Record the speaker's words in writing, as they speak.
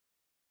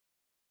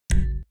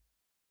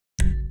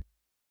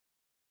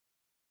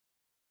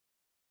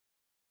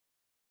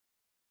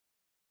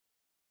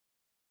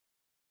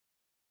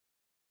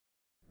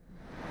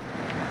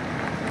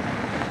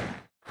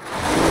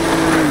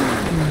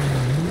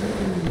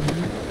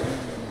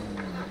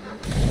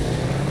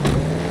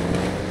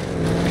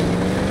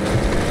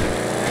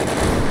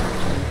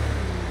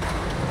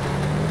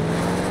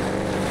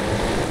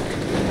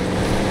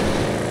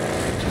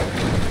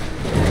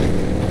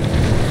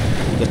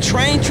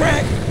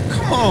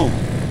home.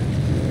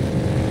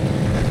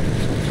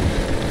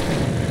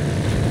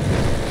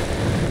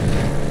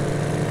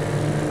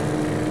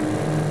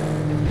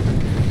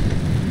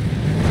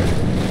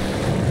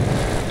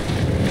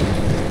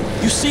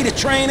 You see the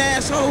train,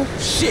 asshole?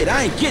 Shit,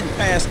 I ain't getting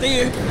past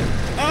there.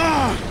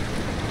 Ah,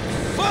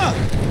 fuck.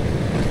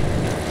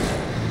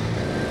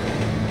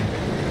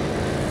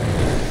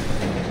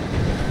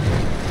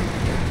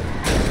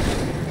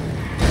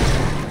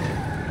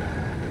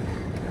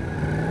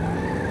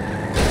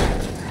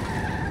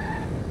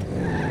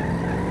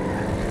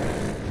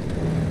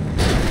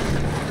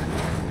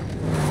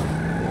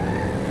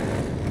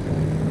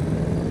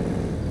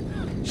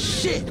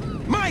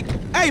 Shit, Mike!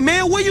 Hey,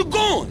 man, where you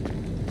going?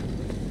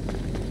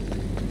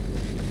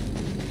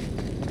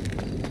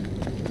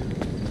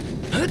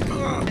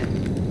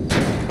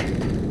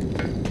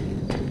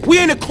 We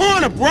in the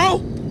corner, bro!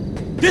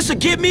 This'll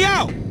get me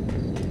out!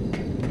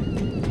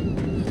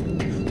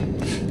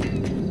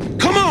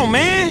 Come on,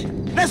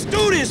 man! Let's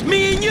do this,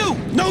 me and you!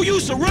 No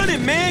use of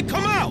running, man!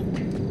 Come out!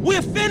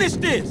 We'll finish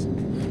this!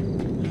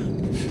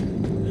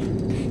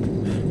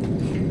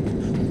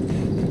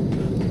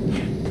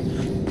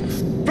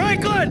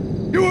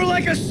 Franklin! You were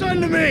like a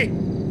son to me!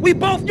 We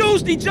both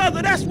used each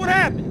other, that's what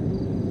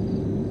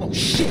happened! Oh,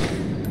 shit!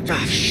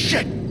 Ah,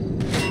 shit!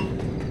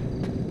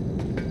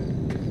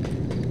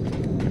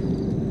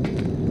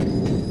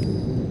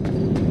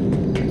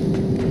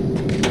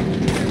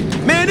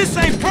 Man, this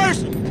ain't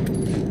personal!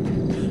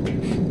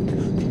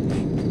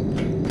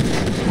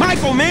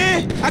 Michael,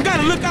 man! I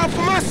gotta look out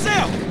for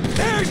myself!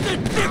 There's the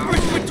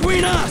difference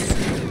between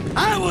us!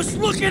 I was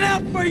looking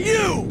out for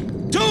you!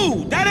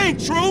 Dude, that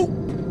ain't true!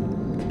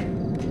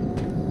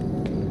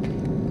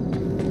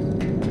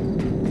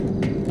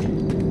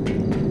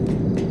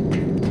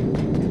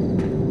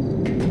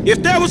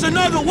 If there was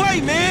another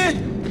way,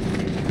 man!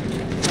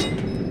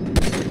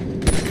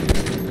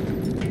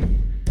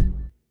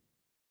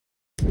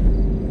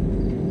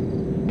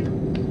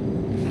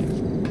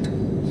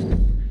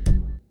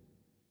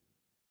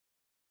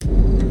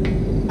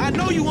 I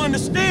know you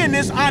understand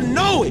this, I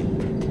know it!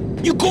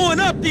 You going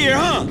up there,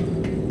 huh?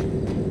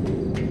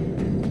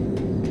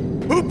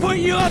 Who put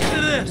you up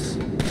to this?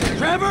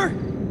 Trevor?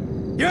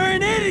 You're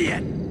an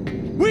idiot!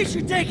 We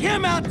should take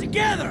him out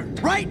together,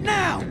 right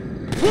now!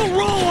 We'll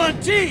roll on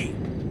T!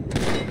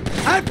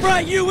 I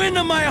brought you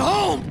into my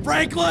home,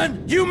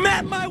 Franklin! You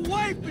met my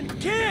wife and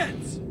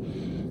kids!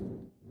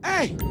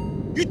 Hey,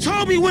 you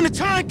told me when the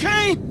time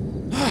came?